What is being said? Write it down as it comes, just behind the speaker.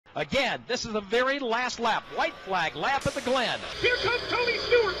Again, this is the very last lap. White flag lap at the Glen. Here comes Tony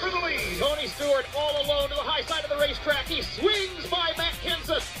Stewart for the lead. Tony Stewart all alone to the high side of the racetrack. He swings by Matt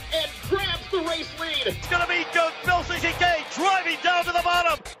Kenseth and grabs the race lead. It's going to be Bill CCK driving down to the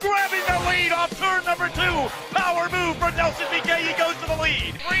bottom, grabbing the lead off turn number 2. Power move for Nelson BK. He goes to the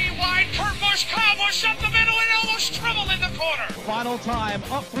lead. 3 wide, Kurt Busch, Kyle Busch up the middle and almost trouble in the corner. Final time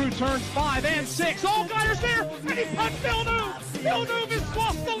up through turns 5 and 6. Allgaier's there, and he puts Villeneuve. Villeneuve has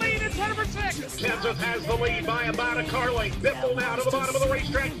lost the lead in turn number 6. Kenseth has the lead by about a car length. Biffle now to the bottom of the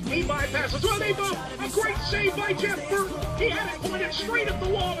racetrack. He bypasses. Well, they move. A great save by Jeff Burton. He had it pointed straight at the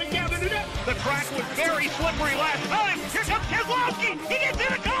wall and gathered it up. The track was very slippery last time. Here comes Keselowski. He gets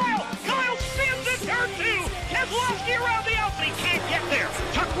into Kyle. Kyle spins in turn 2. Keselowski around the outside. He can't get there.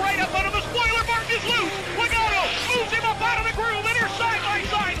 Tucked right up under the spoiler. Mark is loose. Logano moves him up out of the groove. And they're side by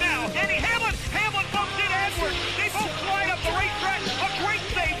side now. Danny Hamlin bumps into Edwards. They both slide up the racetrack. A great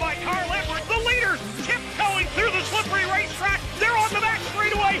save by Carl Edwards. The leaders tiptoeing through the slippery racetrack. They're on the back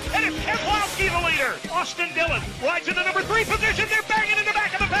straightaway. And it's Keselowski the leader. Austin Dillon rides in the number 3 position. They're banging in the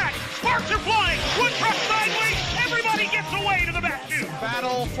back of the pack. Sparks are flying. One truck sideways. Everybody gets away to the back two.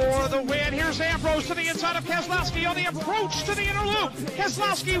 Battle for the win. Here's Ambrose to the inside of Keselowski on the approach to the inner loop.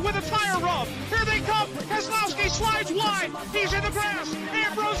 Keselowski with a tire rub. Here they come. Keselowski slides wide. He's in the grass.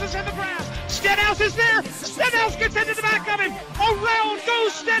 Ambrose is in the grass. Stenhouse is there. Stenhouse gets into the back of him. Around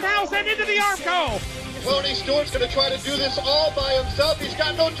goes Stenhouse and into the Arco. Tony Stewart's going to try to do this all by himself. He's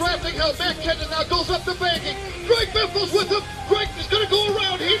got no drafting help. Matt Kenseth now goes up the banking. Greg Biffle's with him. Greg is going to go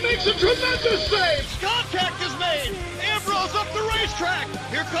around. He makes a tremendous save. Contact is made. Ambrose up the racetrack.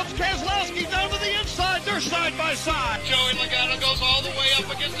 Here comes Keselowski down to the inside. They're side by side. Joey Logano goes all the way up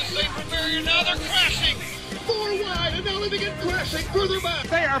against the safety barrier. Now they're crashing. 4 wide, and now they begin crashing further back.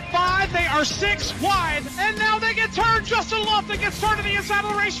 They are 5, they are 6 wide, and now they get turned. Justin Lofton gets turned to the inside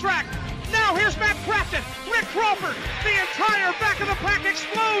of the racetrack. Now here's Matt Crafton, Rick Crawford. The entire back of the pack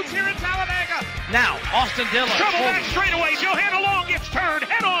explodes here in Talladega. Now, Austin Dillon. Trouble back straightaway. Johanna Long gets turned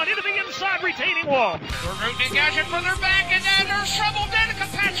head on into the inside retaining wall. The route engagement further back, and then there's trouble. Danica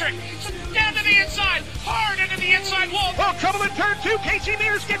Patrick down to the inside, hard into the inside wall. Oh, trouble in turn 2. Casey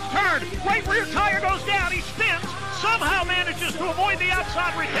Mears gets turned. Right rear tire goes down. He spins. Somehow manages to avoid the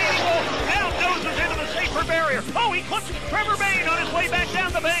outside retaining wall. Now noses into the safer barrier. Oh, he clips Trevor Bayne on his way back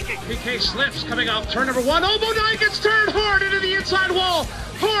down the banking. PK slips coming off turn number 1. Oh, Bodine gets turned hard into the inside wall.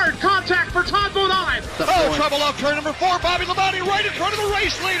 Hard contact for Todd Bodine. Oh, trouble off turn number 4. Bobby Labonte right in front of the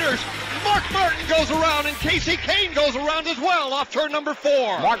race leaders. Mark Martin goes around, and Casey Kane goes around as well off turn number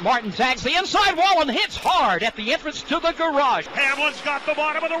 4. Mark Martin tags the inside wall and hits hard at the entrance to the garage. Hamlin's got the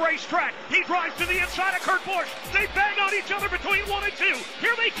bottom of the racetrack. He drives to the inside of Kurt Busch. They bang on each other between 1 and 2.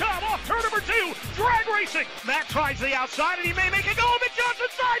 Here they come off turn number 2. Drag racing. Matt tries the outside, and he may make a go of it. Johnson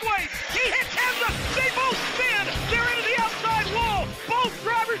sideways. He hits Kenseth. They both spin. They're into the outside wall. Both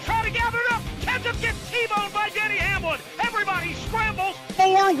drivers try to gather it up. Kenseth gets T-boned by Denny Hamlin. Everybody scrambles.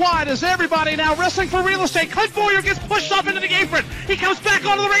 4 wide as everybody now wrestling for real estate. Clint Boyer gets pushed up into the apron. He comes back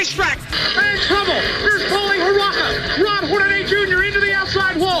onto the racetrack. And trouble. Here's Paulie Haraka. Ron Hornaday Jr. into the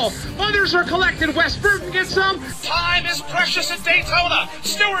outside wall. Others are collected. Wes Burton gets some. Time is precious at Daytona.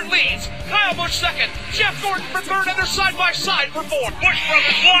 Stewart leads. Kyle Busch second. Jeff Gordon for third, and they're side by side for fourth. Busch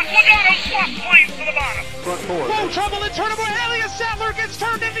brothers one. Logano swaps lanes to the bottom. Whoa, trouble in turn number. Elliott Sadler gets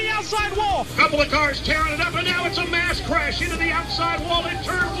turned into the outside wall. Couple of cars tearing it up, and now it's a mass crash into the outside wall in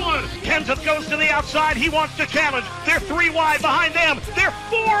turn 1. Kenseth goes to the outside. He wants to challenge. They're 3 wide behind them. They're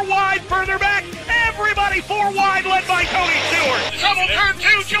 4 wide further back. Everybody 4 wide led by Tony Stewart. Trouble turn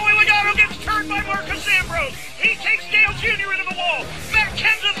 2. Joey Logano gets turned by Marcus Ambrose. He takes Dale Jr. into the wall. Matt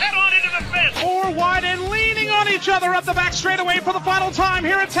Kenseth head on into the fence. 4 wide and leaning on each other up the back straightaway for the final time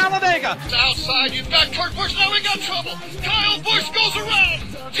here at Talladega. Outside, you've got Kurt Busch. Now we got trouble. Kyle Busch goes around.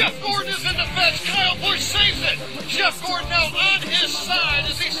 Jeff Gordon is in the fence. Kyle Busch saves it. Jeff Gordon now on his side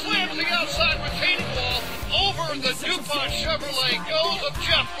as he slams the outside retaining wall. Over the DuPont Chevrolet goes of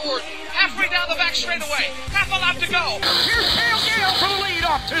Jeff Gordon. Halfway down the back straightaway. Half a lap to go. Here's Cale Gale for the lead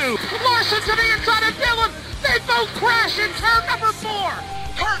off 2. Larson to the inside of Dillon. They both crash in turn number 4.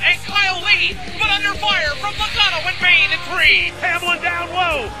 Kurt and Kyle lead, but under fire from Logano and Bayne in 3. Hamlin down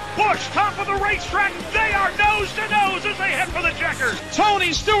low. Busch top of the racetrack. They are nose to nose as they head for the checkers.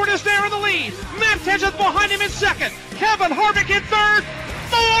 Tony Stewart is there in the lead. Matt Kenseth behind him in second. Kevin Harvick in third.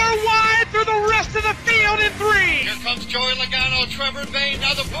 4 wide through the rest of the field in 3. Here comes Joey Logano, Trevor Bayne.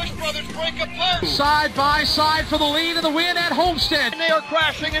 Now the Busch brothers break apart. Side by side for the lead and the win at Homestead. They are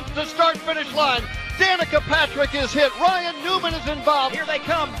crashing into the start-finish line. Danica Patrick is hit. Ryan Newman is involved. Here they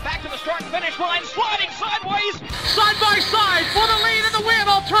come, back to the start and finish line, sliding sideways. Side by side for the lead and the win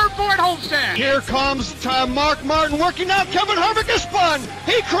on turn 4 at Homestead. Here comes Mark Martin working out. Kevin Harvick is spun.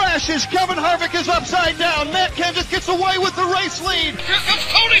 He crashes. Kevin Harvick is upside down. Matt Kenseth gets away with the race lead. Here comes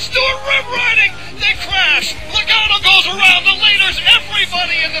Tony Stewart rim riding. They crash. Logano goes around. The leaders,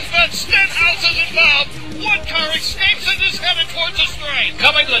 everybody in the fence. Stenhouse is involved. One car escapes and is headed towards the straight.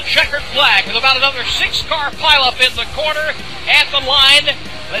 Coming to the checkered flag with about another 6-car pileup in the corner at the line.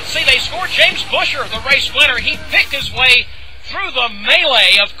 Let's see, they scored James Busher, the race winner. He picked his way through the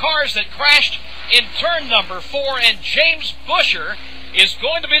melee of cars that crashed in turn number 4, and James Busher is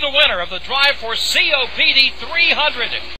going to be the winner of the Drive for COPD 300.